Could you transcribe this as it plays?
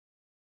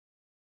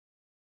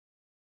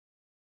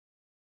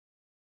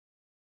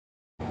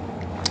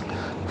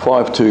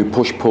5-2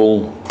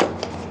 push-pull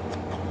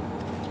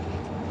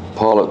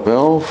pilot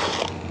valve.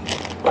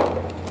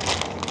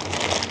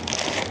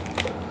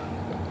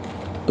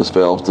 This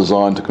valve is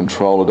designed to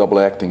control a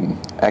double-acting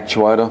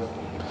actuator,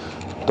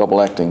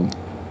 double-acting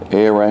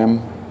air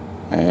ram,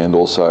 and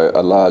also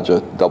a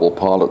larger double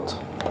pilot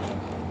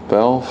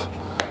valve.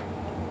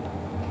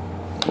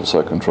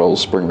 Also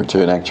controls spring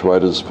return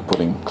actuators for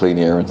putting clean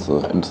air into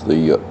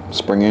the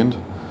spring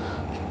end.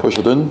 Push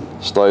it in,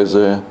 stays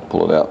there,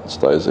 pull it out,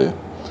 stays there.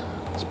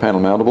 It's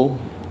panel mountable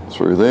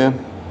through there.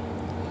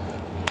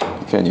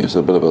 You can use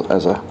a bit of it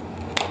as a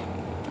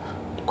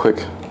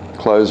quick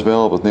close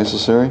valve if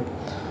necessary.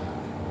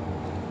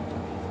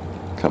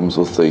 Comes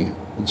with the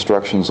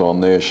instructions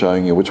on there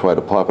showing you which way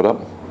to pipe it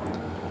up.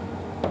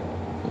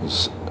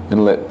 There's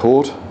inlet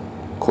port,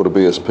 1/4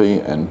 BSP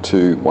and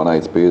two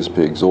 1/8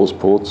 BSP exhaust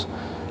ports,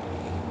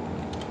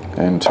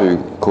 and two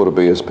 1/4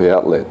 BSP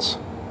outlets,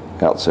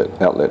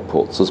 outlet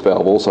ports. This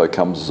valve also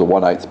comes as a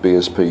 1/8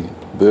 BSP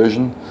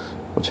version,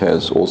 which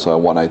has also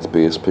 1/8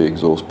 BSP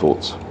exhaust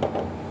ports.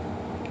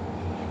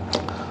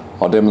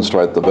 I'll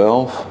demonstrate the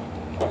valve.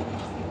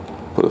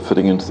 Put it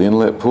fitting into the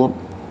inlet port.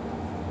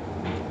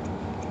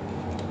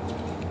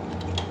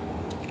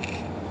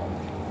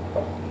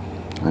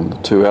 And the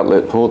two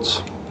outlet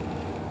ports.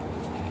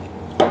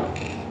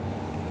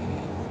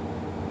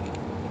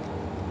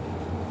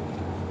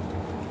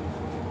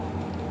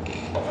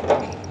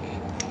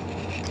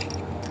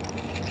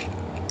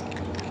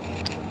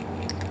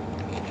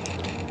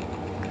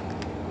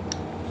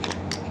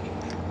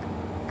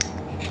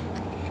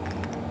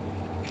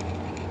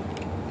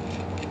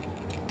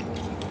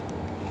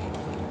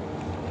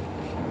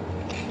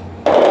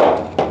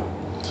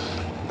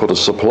 Put a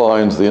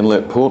supply into the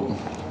inlet port,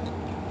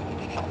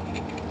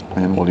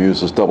 and we'll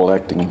use this double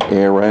acting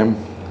air ram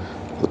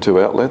for the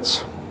two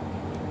outlets.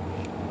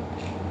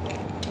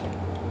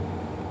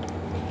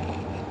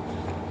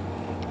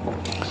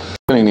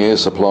 Turning the air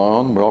supply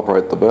on, we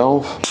operate the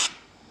valve,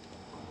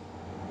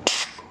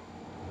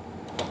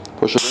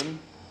 push it in,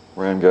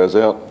 ram goes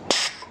out,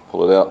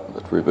 pull it out,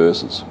 it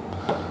reverses.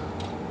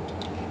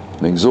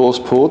 In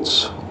exhaust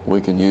ports, we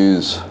can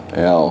use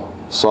our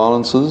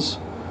silencers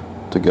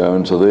to go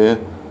into there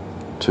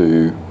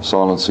to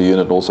silence the unit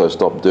and also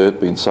stop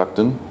dirt being sucked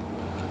in.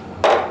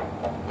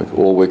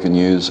 Or we can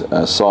use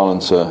a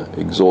silencer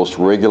exhaust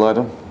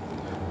regulator,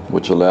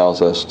 which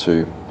allows us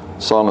to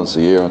silence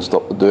the air and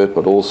stop the dirt,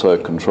 but also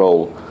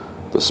control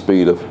the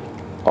speed of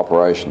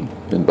operation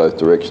in both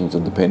directions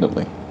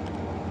independently.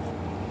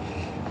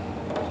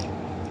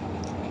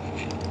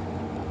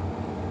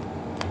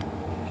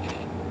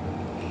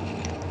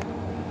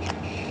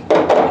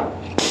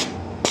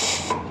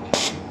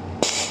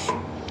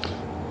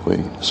 If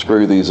we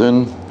screw these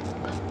in,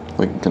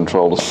 we can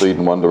control the speed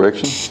in one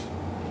direction.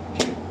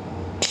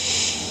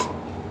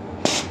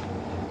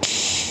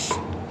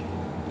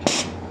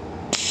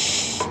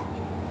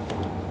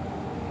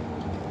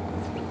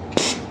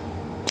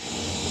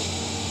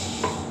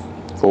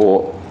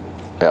 Or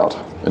out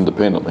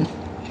independently.